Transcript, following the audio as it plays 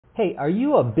Hey, are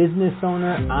you a business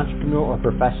owner, entrepreneur, or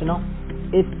professional?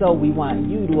 If so, we want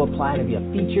you to apply to be a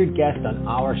featured guest on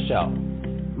our show.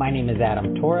 My name is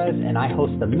Adam Torres, and I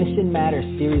host the Mission Matters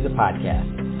series of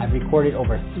podcasts. I've recorded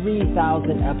over 3,000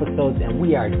 episodes, and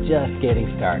we are just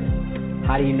getting started.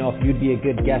 How do you know if you'd be a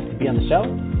good guest to be on the show?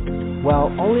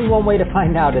 Well, only one way to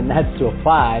find out, and that's to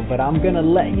apply, but I'm going to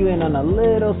let you in on a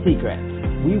little secret.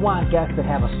 We want guests that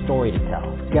have a story to tell,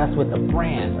 guests with a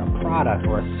brand, a product,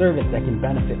 or a service that can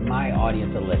benefit my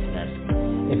audience of listeners.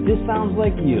 If this sounds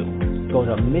like you, go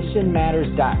to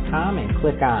missionmatters.com and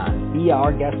click on Be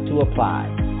Our Guest to apply.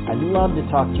 I'd love to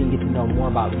talk to you and get to know more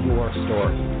about your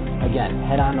story. Again,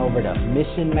 head on over to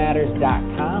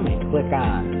missionmatters.com and click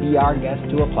on Be Our Guest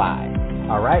to apply.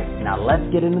 All right, now let's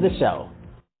get into the show.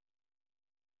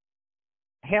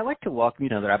 Hey, I'd like to welcome you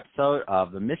to another episode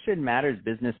of the Mission Matters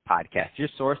Business Podcast, your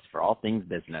source for all things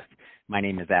business. My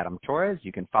name is Adam Torres.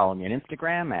 You can follow me on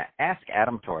Instagram at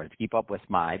AskAdamTorres to keep up with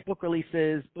my book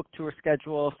releases, book tour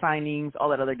schedule, signings, all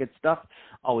that other good stuff.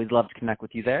 Always love to connect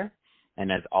with you there.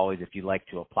 And as always, if you'd like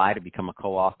to apply to become a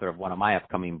co-author of one of my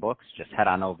upcoming books, just head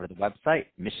on over to the website,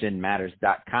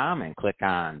 missionmatters.com, and click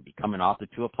on Become an Author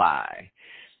to apply.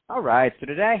 All right, so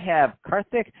today I have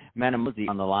Karthik Manimozhi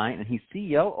on the line, and he's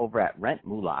CEO over at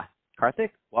RentMoola. Karthik,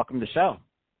 welcome to the show.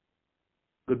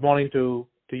 Good morning to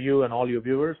you and all your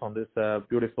viewers on this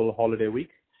beautiful holiday week.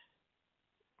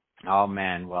 Oh,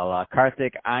 man. Well,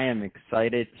 Karthik, I am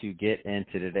excited to get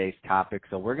into today's topic.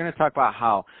 So we're going to talk about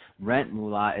how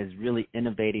RentMoola is really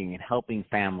innovating and helping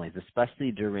families,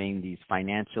 especially during these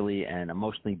financially and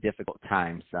emotionally difficult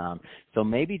times. So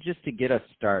maybe just to get us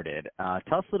started,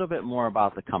 tell us a little bit more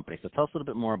about the company. So tell us a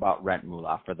little bit more about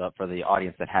RentMoola for the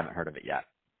audience that haven't heard of it yet.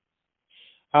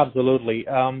 Absolutely.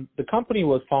 The company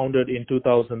was founded in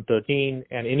 2013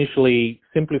 and initially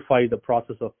simplified the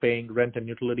process of paying rent and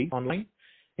utilities online,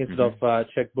 instead of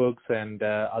checkbooks and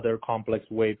other complex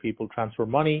way people transfer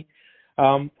money.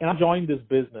 And I joined this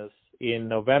business in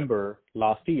November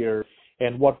last year,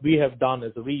 and what we have done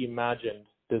is reimagined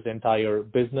this entire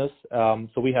business.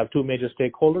 So we have two major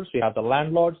stakeholders. We have the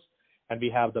landlords, and we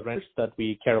have the renters that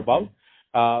we care about.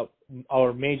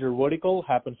 Our major vertical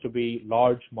happens to be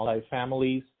large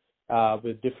multifamilies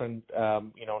with different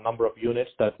number of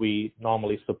units that we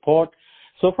normally support.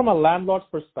 So from a landlord's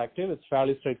perspective, it's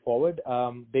fairly straightforward.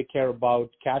 They care about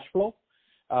cash flow.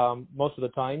 Most of the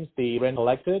times, the rent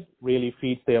collected really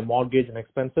feeds their mortgage and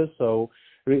expenses. So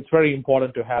it's very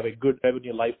important to have a good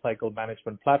revenue lifecycle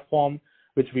management platform,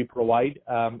 which we provide,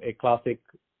 a classic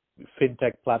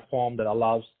FinTech platform that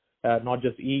allows not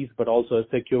just ease, but also a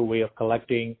secure way of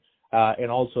collecting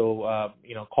and also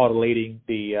correlating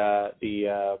the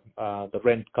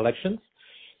rent collections.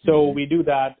 So we do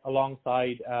that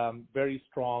alongside very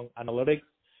strong analytics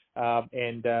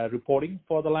and reporting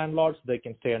for the landlords. They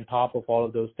can stay on top of all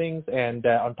of those things. And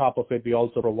on top of it, we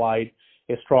also provide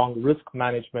a strong risk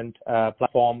management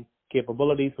platform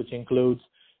capabilities, which includes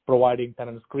providing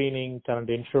tenant screening,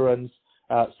 tenant insurance,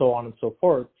 so on and so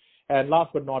forth. And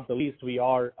last but not the least, we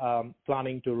are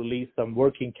planning to release some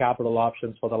working capital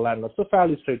options for the landlords. So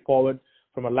fairly straightforward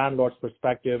from a landlord's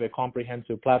perspective, a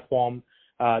comprehensive platform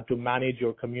to manage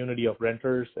your community of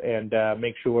renters and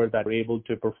make sure that you're able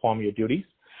to perform your duties.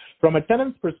 From a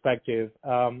tenant's perspective,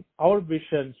 our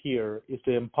vision here is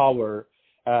to empower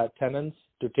tenants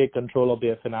to take control of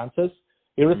their finances,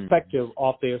 irrespective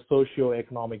of their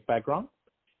socioeconomic background.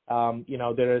 The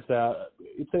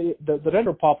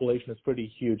renter population is pretty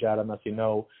huge, Adam, as you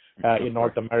know, in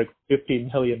North America, 15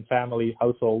 million family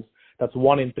households. That's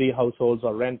 1 in 3 households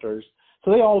are renters. So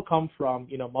they all come from,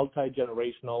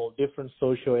 multi-generational, different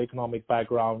socioeconomic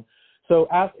background. So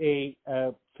as a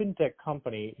FinTech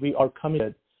company, we are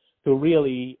committed to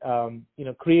really,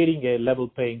 creating a level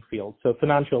playing field. So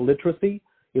financial literacy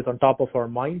is on top of our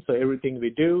mind. So everything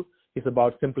we do is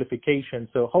about simplification.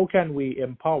 So how can we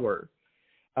empower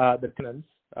the tenants,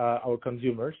 our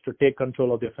consumers, to take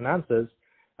control of their finances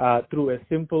through a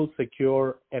simple,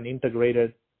 secure, and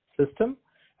integrated system?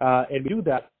 And we do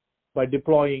that by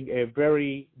deploying a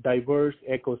very diverse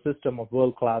ecosystem of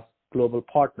world-class global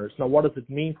partners. Now, what does it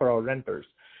mean for our renters?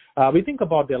 We think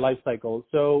about their life cycle.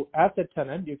 So as a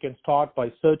tenant, you can start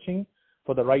by searching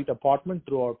for the right apartment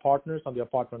through our partners on the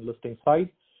apartment listing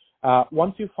site.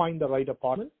 Once you find the right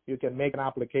apartment, you can make an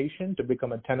application to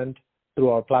become a tenant through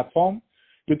our platform.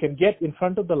 You can get in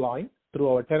front of the line through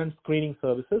our tenant screening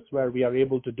services, where we are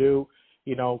able to do,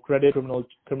 credit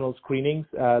criminal screenings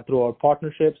through our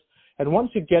partnerships. And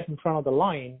once you get in front of the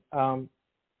line,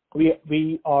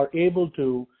 we are able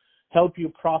to help you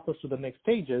process to the next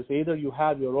stages. Either you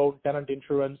have your own tenant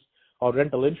insurance or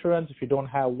rental insurance. If you don't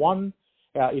have one,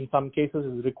 in some cases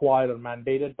is required or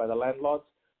mandated by the landlords,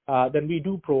 then we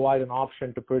do provide an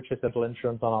option to purchase rental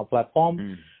insurance on our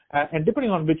platform. And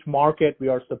depending on which market we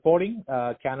are supporting,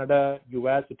 Canada,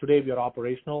 US, today we are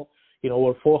operational in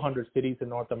over 400 cities in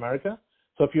North America.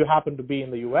 So if you happen to be in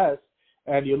the US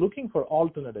and you're looking for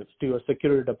alternatives to your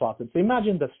security deposits,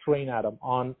 imagine the strain, Adam,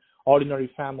 on ordinary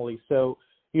families. So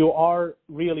you are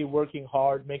really working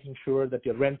hard, making sure that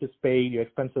your rent is paid, your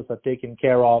expenses are taken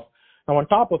care of. Now, on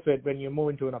top of it, when you move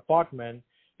into an apartment,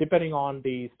 depending on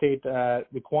the state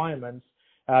requirements,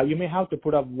 you may have to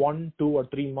put up 1, 2, or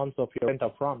 3 months of your rent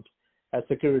up front as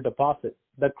security deposit.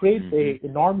 That creates an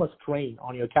enormous strain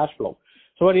on your cash flow.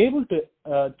 So we're able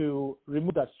to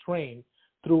remove that strain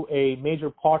through a major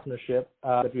partnership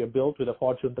that we have built with a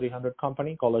Fortune 300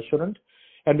 company called Assurant,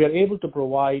 and we are able to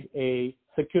provide a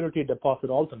security deposit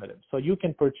alternative. So you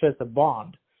can purchase a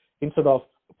bond instead of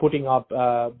putting up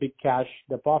big cash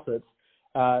deposits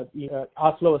as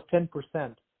low as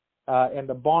 10%, and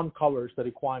the bond covers the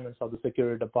requirements of the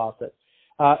security deposit.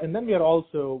 And then we are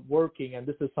also working, and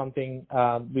this is something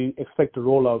we expect to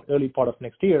roll out early part of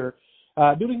next year.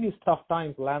 During these tough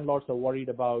times, landlords are worried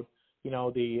about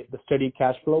the steady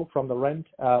cash flow from the rent.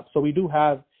 So we do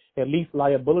have a lease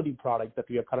liability product that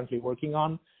we are currently working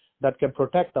on that can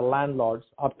protect the landlords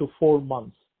up to 4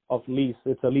 months of lease.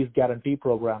 It's a lease guarantee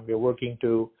program we're working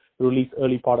to release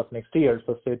early part of next year,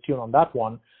 so stay tuned on that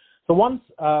one. So once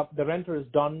the renter is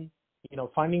done,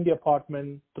 finding the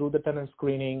apartment through the tenant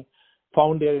screening,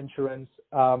 found their insurance,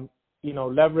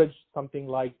 leverage something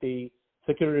like the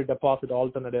security deposit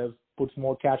alternative, puts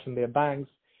more cash in their banks,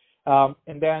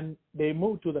 and then they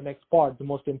move to the next part, the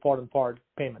most important part,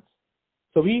 payments.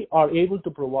 So we are able to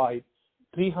provide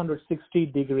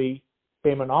 360-degree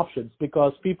payment options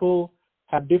because people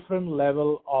have different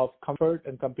level of comfort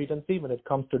and competency when it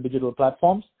comes to digital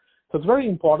platforms. So it's very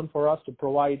important for us to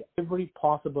provide every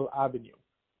possible avenue.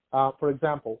 For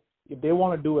example, if they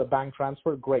want to do a bank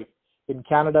transfer, great. In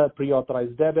Canada,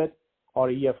 pre-authorized debit or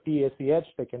EFT, ACH,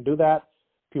 they can do that.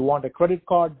 If you want a credit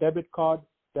card, debit card,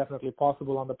 definitely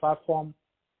possible on the platform,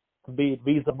 be it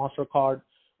Visa, MasterCard,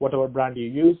 whatever brand you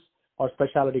use, or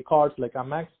specialty cards like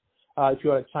Amex. If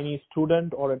you are a Chinese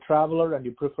student or a traveler and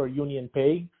you prefer Union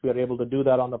Pay, we are able to do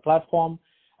that on the platform.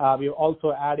 We are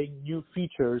also adding new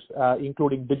features,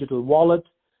 including digital wallet,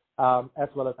 as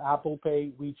well as Apple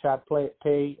Pay, WeChat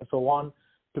Pay, and so on,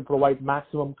 to provide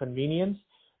maximum convenience.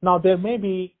 Now, there may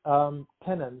be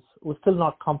tenants who are still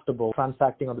not comfortable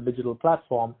transacting on the digital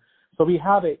platform, so we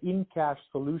have an in-cash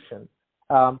solution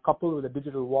coupled with a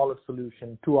digital wallet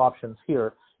solution, 2 options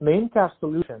here. In the in-cash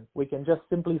solution, we can just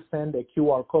simply send a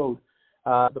QR code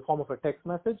in the form of a text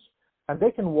message, and they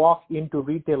can walk into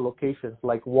retail locations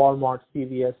like Walmart,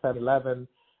 CVS, 7-Eleven,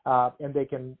 and they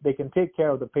can take care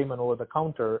of the payment over the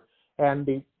counter, and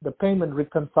the payment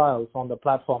reconciles on the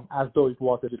platform as though it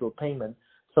was a digital payment.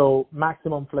 So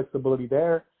maximum flexibility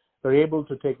there. We're able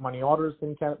to take money orders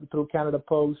through Canada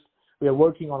Post. We are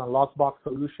working on a lockbox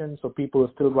solution so people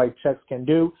who still write checks can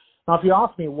do. Now, if you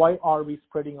ask me why are we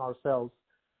spreading ourselves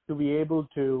to be able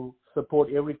to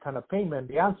support every kind of payment,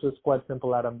 the answer is quite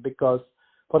simple, Adam, because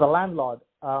for the landlord,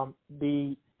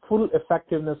 the full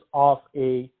effectiveness of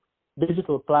a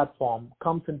digital platform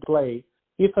comes into play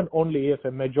if and only if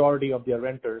a majority of their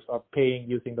renters are paying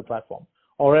using the platform,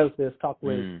 or else they're stuck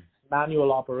with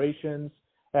manual operations.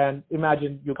 And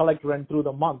imagine you collect rent through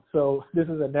the month, so this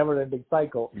is a never-ending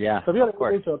cycle. Yeah, so we are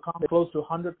able to accommodate close to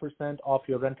 100% of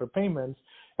your renter payments,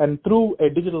 and through a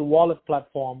digital wallet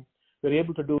platform, we're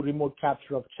able to do remote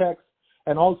capture of checks,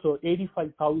 and also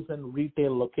 85,000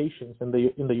 retail locations in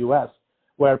the U.S.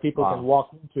 where people can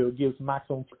walk into, gives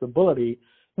maximum flexibility.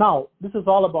 Now, this is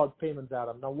all about payments,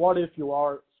 Adam. Now, what if you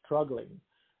are struggling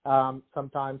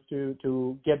sometimes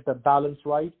to get the balance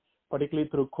right, particularly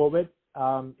through COVID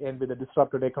and with the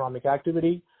disrupted economic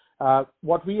activity?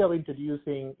 What we are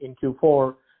introducing in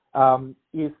Q4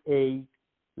 is a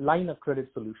line of credit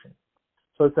solution.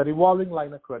 So it's a revolving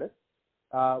line of credit,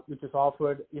 which is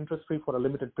offered interest-free for a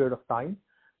limited period of time.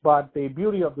 But the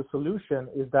beauty of the solution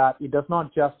is that it does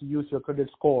not just use your credit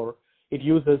score. It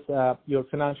uses your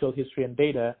financial history and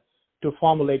data to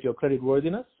formulate your credit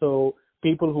worthiness. So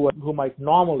people who might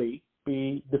normally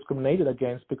be discriminated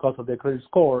against because of their credit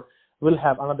score will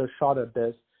have another shot at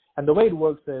this. And the way it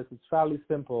works is it's fairly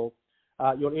simple.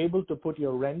 You're able to put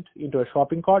your rent into a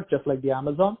shopping cart, just like the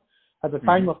Amazon. At the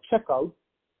time of checkout,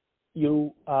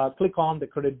 you click on the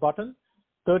credit button,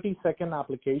 30-second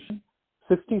application,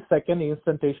 60-second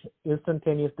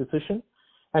instantaneous decision,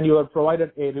 and you are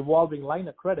provided a revolving line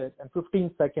of credit and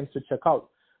 15 seconds to check out.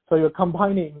 So you're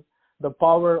combining the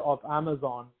power of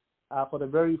Amazon for the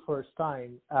very first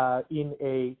time in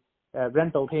a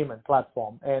rental payment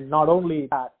platform. And not only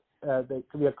that,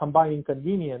 we are combining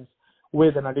convenience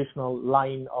with an additional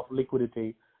line of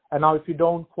liquidity. And now if you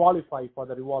don't qualify for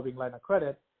the revolving line of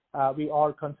credit, we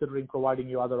are considering providing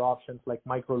you other options like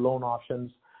micro loan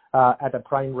options at a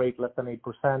prime rate less than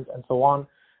 8% and so on.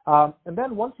 And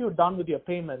then once you're done with your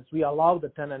payments, we allow the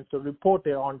tenants to report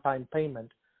their on-time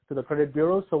payment to the credit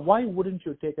bureau. So why wouldn't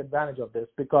you take advantage of this?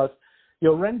 Because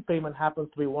your rent payment happens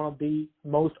to be one of the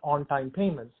most on-time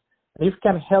payments. And if it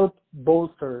can help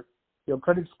bolster your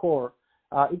credit score,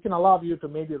 it can allow you to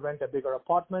maybe rent a bigger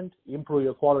apartment, improve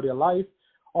your quality of life,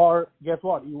 or guess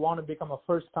what? You want to become a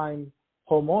first-time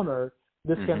homeowner,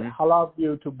 this can allow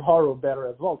you to borrow better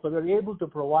as well. So we're able to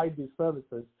provide these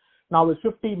services. Now with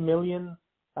 50 million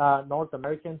North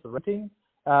Americans renting,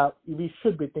 we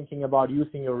should be thinking about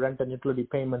using your rent and utility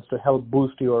payments to help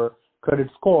boost your credit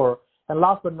score. And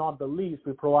last but not the least,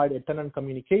 we provide a tenant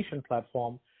communication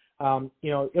platform.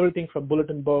 Everything from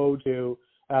bulletin board to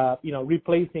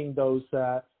replacing those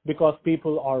because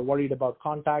people are worried about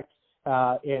contacts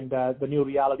and the new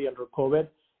reality under COVID.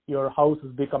 Your house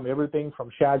has become everything from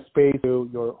shared space to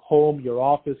your home, your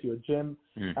office, your gym,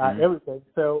 everything.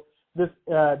 So this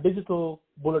digital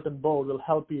bulletin board will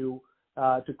help you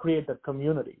to create that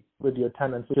community with your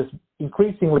tenants, which is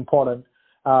increasingly important.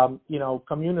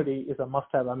 Community is a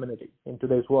must-have amenity in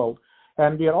today's world.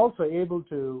 And we are also able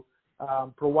to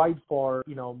provide for,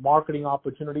 marketing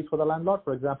opportunities for the landlord.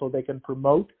 For example, they can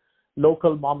promote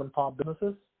local mom and pop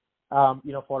businesses,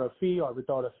 for a fee or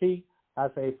without a fee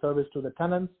as a service to the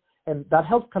tenants. And that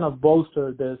helps kind of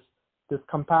bolster this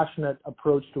compassionate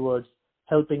approach towards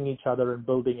helping each other and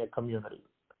building a community.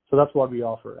 So that's what we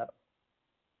offer, Adam.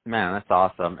 Man, that's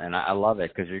awesome. And I love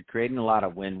it because you're creating a lot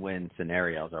of win-win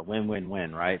scenarios or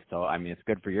win-win-win, right? So, it's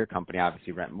good for your company,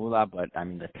 obviously RentMoola, but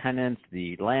the tenants,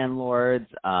 the landlords,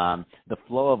 the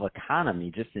flow of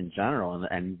economy just in general,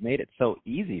 and you've made it so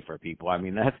easy for people.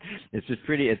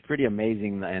 It's pretty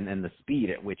amazing and the speed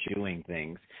at which you're doing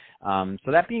things.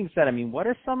 So that being said, what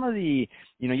are some of the,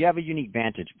 you have a unique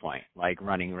vantage point, like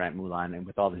running RentMoola and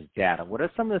with all this data. What are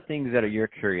some of the things that you're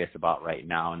curious about right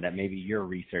now and that maybe you're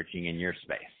researching in your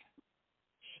space?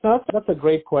 That's a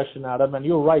great question, Adam. And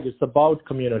you're right. It's about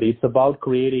community. It's about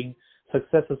creating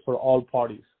successes for all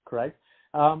parties, correct?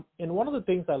 And one of the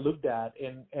things I looked at,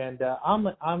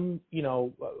 I'm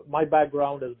my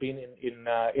background has been in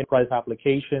enterprise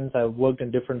applications. I've worked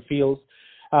in different fields.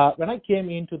 When I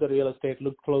came into the real estate,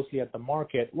 looked closely at the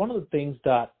market, one of the things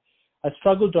that I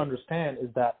struggled to understand is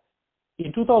that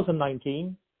in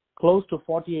 2019, close to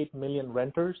 48 million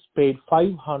renters paid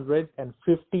 $550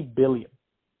 billion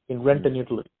in rent and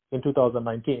utility in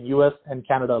 2019, U.S. and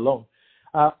Canada alone.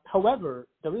 However,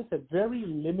 there is a very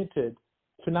limited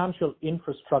financial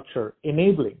infrastructure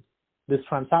enabling this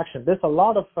transaction. There's a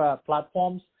lot of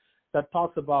platforms that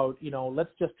talks about, let's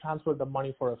just transfer the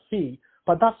money for a fee,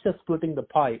 but that's just splitting the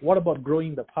pie. What about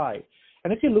growing the pie?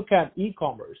 And if you look at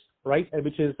e-commerce, right,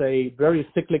 which is a very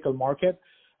cyclical market,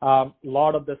 a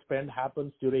lot of the spend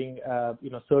happens during,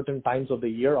 certain times of the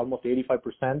year, almost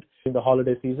 85% in the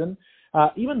holiday season.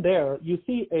 Even there, you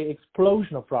see an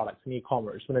explosion of products in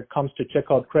e-commerce when it comes to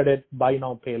checkout credit, buy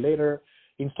now, pay later,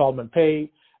 installment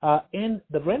pay, and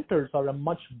the renters are a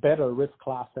much better risk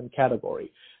class and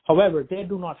category. However, they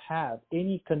do not have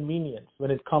any convenience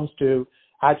when it comes to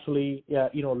actually,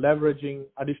 leveraging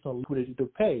additional liquidity to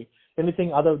pay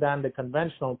anything other than the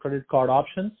conventional credit card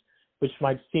options, which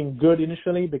might seem good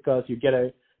initially because you get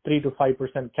a 3 to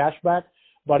 5% cash back,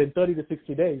 but in 30 to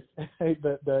 60 days,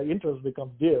 the interest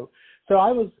becomes due. So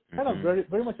I was kind of very,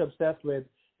 very much obsessed with,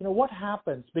 what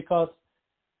happens, because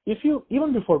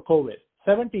even before COVID,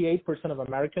 78% of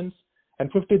Americans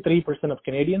and 53% of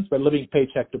Canadians were living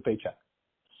paycheck to paycheck.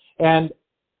 And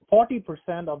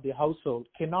 40% of the household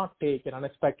cannot take an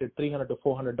unexpected $300 to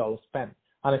 $400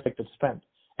 unexpected spend.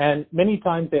 And many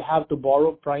times they have to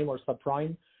borrow prime or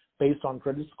subprime based on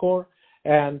credit score.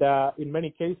 And in many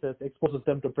cases, exposes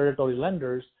them to predatory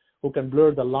lenders who can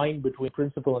blur the line between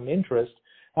principal and interest.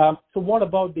 So what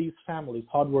about these families,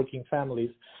 hardworking families?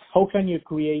 How can you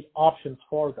create options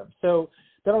for them? So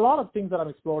there are a lot of things that I'm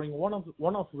exploring, one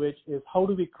of which is how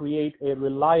do we create a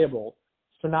reliable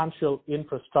financial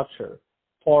infrastructure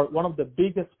for one of the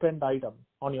biggest spend items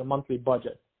on your monthly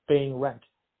budget, paying rent.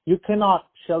 You cannot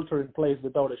shelter in place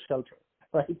without a shelter,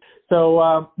 right?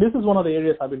 So this is one of the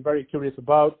areas I've been very curious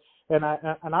about, and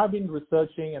I've been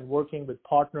researching and working with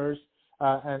partners,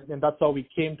 and that's how we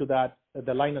came to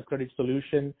the line of credit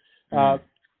solution.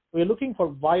 We're looking for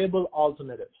viable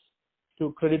alternatives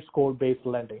to credit score-based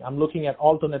lending. I'm looking at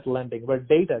alternate lending where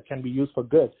data can be used for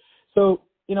good. So,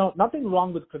 nothing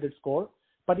wrong with credit score,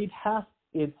 but it has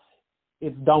its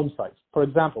its downsides. For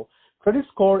example, credit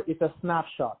score is a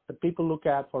snapshot that people look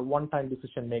at for one-time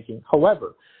decision making.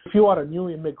 However, if you are a new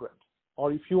immigrant,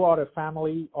 or if you are a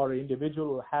family or an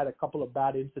individual who had a couple of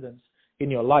bad incidents in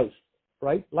your life,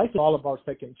 right? Life is all about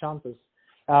second chances.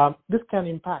 This can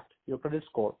impact your credit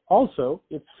score. Also,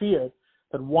 it's feared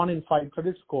that 1 in 5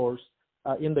 credit scores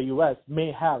in the U.S.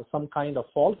 may have some kind of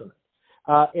fault in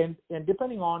it. And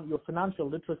depending on your financial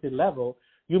literacy level,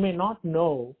 you may not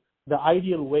know the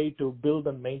ideal way to build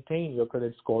and maintain your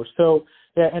credit score. So,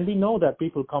 and we know that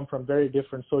people come from very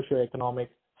different socioeconomic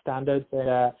standards.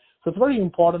 So it's very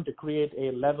important to create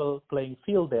a level playing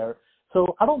field there.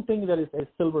 So I don't think there is a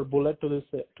silver bullet to this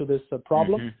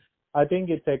problem. Mm-hmm. I think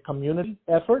it's a community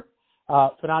effort.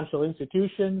 Financial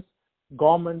institutions,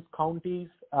 governments, counties,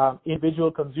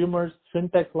 individual consumers,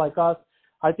 FinTechs like us.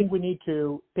 I think we need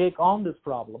to take on this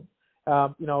problem.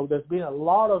 There's been a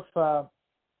lot of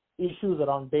issues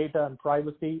around data and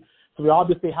privacy. So we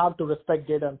obviously have to respect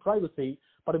data and privacy.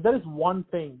 But if there is one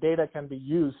thing data can be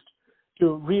used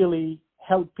to really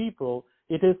help people,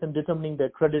 it is in determining their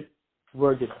credit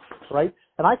worthiness, right?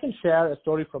 And I can share a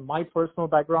story from my personal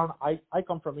background. I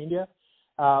come from India,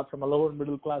 from a lower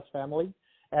middle class family.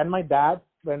 And my dad,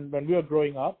 when we were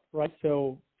growing up, right,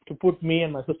 so to put me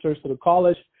and my sisters through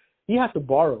college, he had to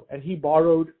borrow. And he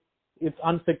borrowed, it's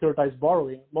unsecuritized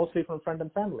borrowing, mostly from friends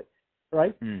and family,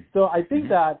 right? So I think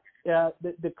that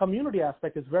the community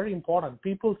aspect is very important.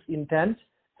 People's intent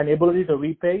and ability to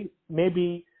repay may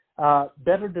be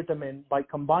better determined by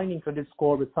combining credit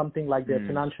score with something like their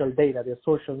financial data, their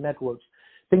social networks,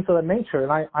 things of that nature.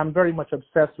 And I'm very much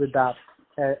obsessed with that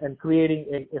and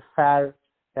creating a fair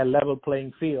and level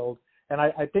playing field. And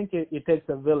I think it takes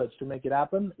a village to make it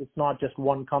happen. It's not just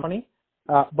one company,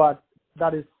 but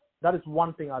that is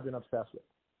one thing I've been obsessed with.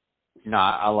 No,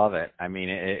 I love it. I mean,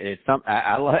 it's some.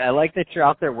 I like that you're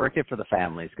out there working for the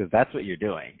families, because that's what you're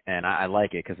doing, and I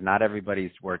like it because not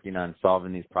everybody's working on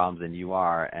solving these problems, and you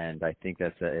are. And I think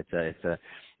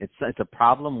it's a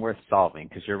problem worth solving,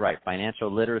 because you're right.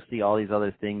 Financial literacy, all these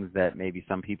other things that maybe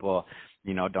some people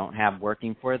don't have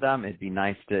working for them. It'd be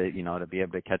nice to to be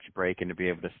able to catch a break and to be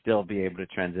able to still be able to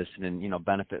transition and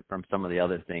benefit from some of the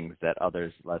other things that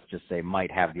others, let's just say,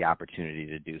 might have the opportunity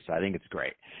to do. So I think it's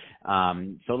great.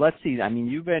 So let's see. I mean,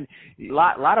 you've been a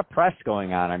lot of press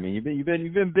going on. I mean, you've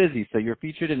been busy. So you're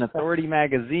featured in Authority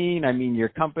magazine. I mean, your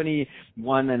company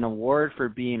won an award for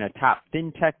being a top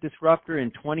FinTech disruptor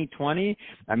in 2020.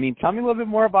 I mean, tell me a little bit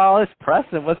more about all this press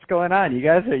and what's going on. You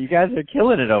guys are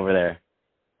killing it over there.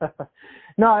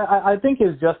 No, I think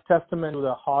it's just testament to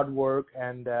the hard work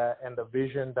and the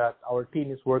vision that our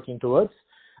team is working towards.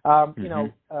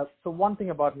 So one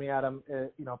thing about me, Adam,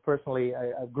 personally,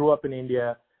 I grew up in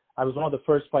India. I was one of the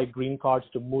first 5 green cards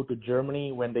to move to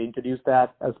Germany when they introduced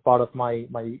that as part of my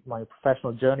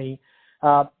professional journey.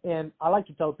 And I like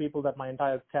to tell people that my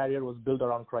entire career was built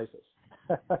around crisis.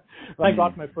 When I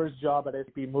got my first job at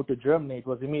SP, moved to Germany, it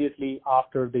was immediately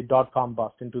after the dot-com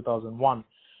bust in 2001.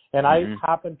 And I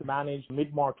happened to manage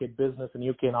mid-market business in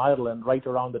UK and Ireland right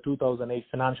around the 2008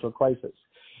 financial crisis.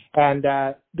 And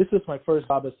this was my first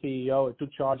job as CEO. I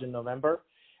took charge in November.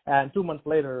 And 2 months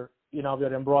later, we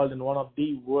are embroiled in one of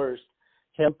the worst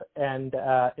health and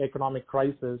economic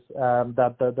crises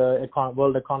that the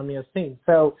world economy has seen.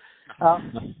 So,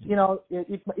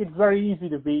 it's very easy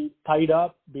to be tied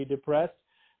up, be depressed.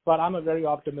 But I'm a very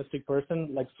optimistic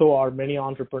person, like so are many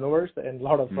entrepreneurs and a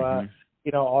lot of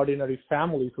ordinary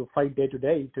families who fight day to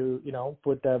day to,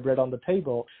 put bread on the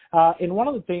table. And one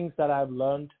of the things that I've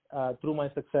learned through my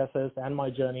successes and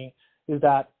my journey is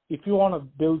that if you want to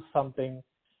build something,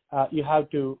 you have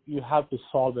to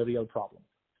solve a real problem.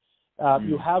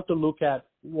 You have to look at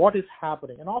what is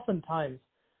happening. And oftentimes,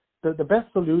 the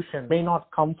best solution may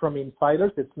not come from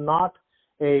insiders. It's not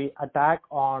a attack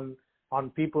on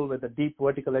people with a deep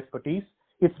vertical expertise.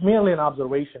 It's merely an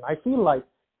observation. I feel like,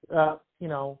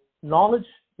 knowledge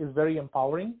is very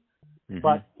empowering,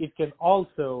 but it can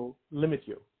also limit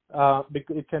you.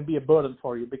 It can be a burden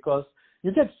for you because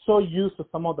you get so used to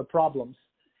some of the problems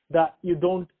that you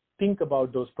don't think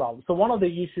about those problems. So one of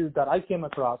the issues that I came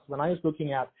across when I was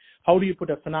looking at how do you put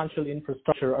a financial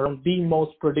infrastructure around the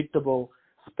most predictable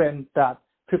spend that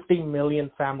 15 million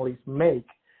families make,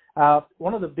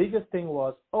 one of the biggest thing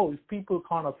was, if people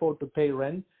can't afford to pay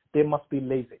rent, they must be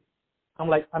lazy.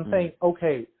 I'm saying,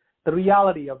 okay, the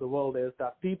reality of the world is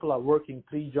that people are working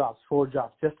 3 jobs, 4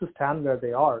 jobs just to stand where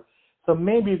they are. So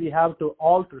maybe we have to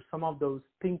alter some of those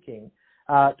thinking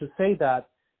to say that,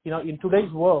 in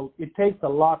today's world, it takes a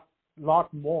lot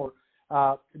more,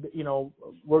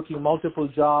 working multiple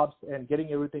jobs and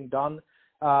getting everything done,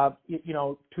 to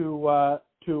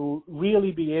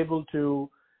really be able to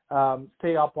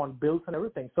stay up on bills and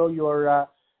everything. So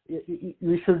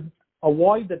you should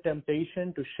avoid the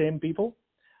temptation to shame people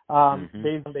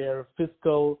based on their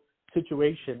fiscal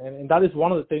situation. And that is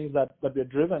one of the things that we're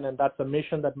driven, and that's a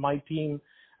mission that my team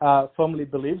firmly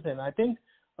believes in. I think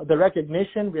the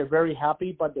recognition, we're very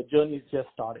happy, but the journey is just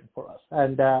starting for us.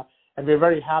 And we're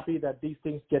very happy that these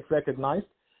things get recognized,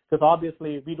 because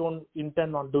obviously we don't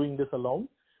intend on doing this alone.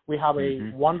 We have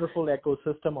a wonderful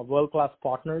ecosystem of world-class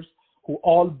partners who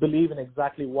all believe in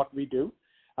exactly what we do.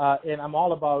 And I'm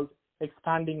all about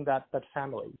expanding that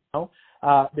family,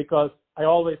 because I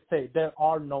always say there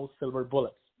are no silver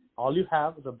bullets. All you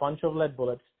have is a bunch of lead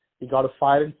bullets. You got to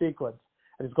fire in sequence,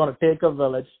 and it's going to take a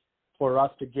village for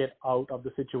us to get out of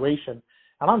the situation.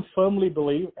 And I firmly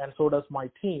believe, and so does my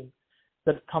team,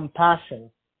 that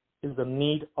compassion is the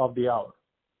need of the hour.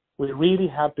 We really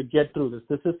have to get through this.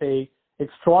 This is a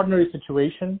extraordinary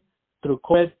situation through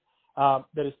COVID.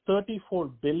 There is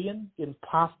 $34 billion in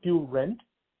past due rent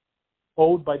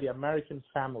owed by the American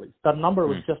families. That number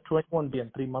was just $21 billion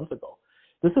 3 months ago.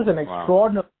 This is an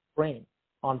extraordinary strain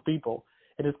on people.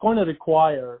 It is going to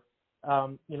require,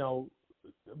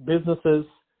 businesses,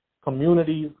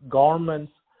 communities,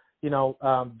 governments,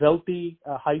 wealthy,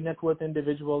 high net worth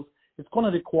individuals. It's going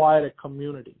to require a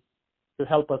community to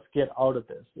help us get out of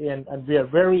this. And we are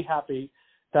very happy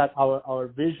that our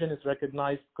vision is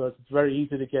recognized, because it's very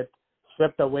easy to get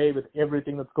swept away with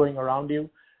everything that's going around you.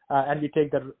 And we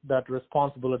take that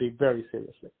responsibility very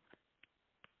seriously.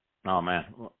 Oh, man.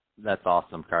 That's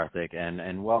awesome, Karthik,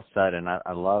 and well said. And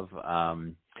I love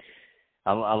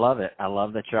I love it. I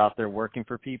love that you're out there working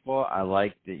for people. I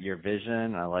like your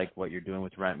vision. I like what you're doing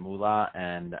with RentMoola.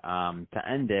 And to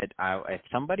end it, if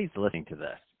somebody's listening to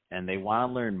this and they want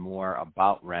to learn more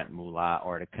about RentMoola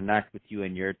or to connect with you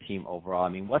and your team overall, I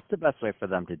mean, what's the best way for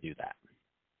them to do that?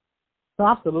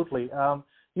 Absolutely.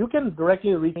 You can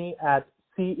directly reach me at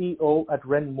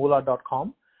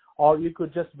ceo@rentmoola.com, or you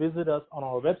could just visit us on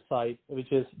our website,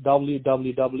 which is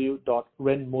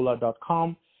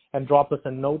www.rentmoola.com, and drop us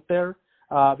a note there.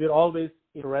 We're always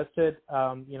interested,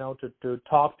 to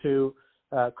talk to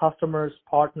customers,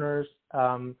 partners,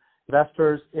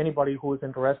 investors, anybody who is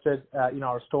interested in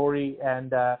our story,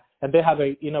 and they have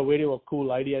a innovative or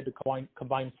cool idea to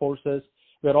combine forces.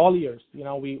 We're all ears.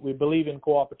 We believe in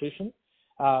co-opetition.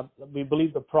 We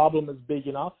believe the problem is big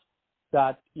enough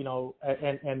that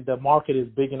and the market is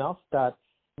big enough that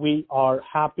we are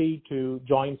happy to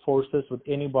join forces with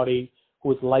anybody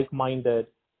who is like-minded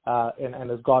and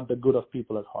has got the good of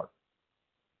people at heart.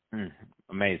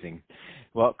 Amazing.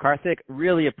 Well, Karthik,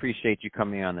 really appreciate you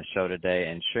coming on the show today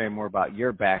and sharing more about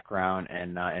your background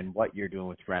and what you're doing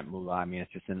with RentMoola. I mean,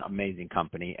 it's just an amazing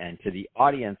company. And to the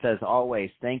audience, as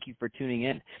always, thank you for tuning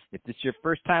in. If this is your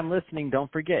first time listening, don't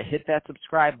forget, hit that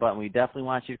subscribe button. We definitely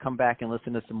want you to come back and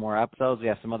listen to some more episodes. We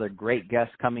have some other great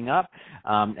guests coming up.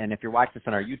 And if you're watching this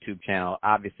on our YouTube channel,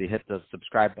 obviously hit the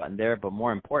subscribe button there. But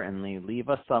more importantly, leave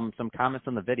us some comments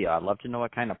on the video. I'd love to know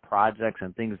what kind of projects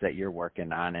and things that you're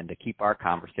working on, and to keep our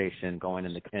conversation going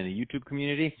in the YouTube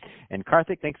community. And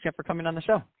Karthik, thanks again for coming on the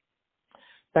show.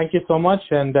 Thank you so much,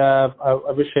 and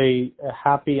I wish a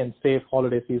happy and safe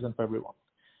holiday season for everyone.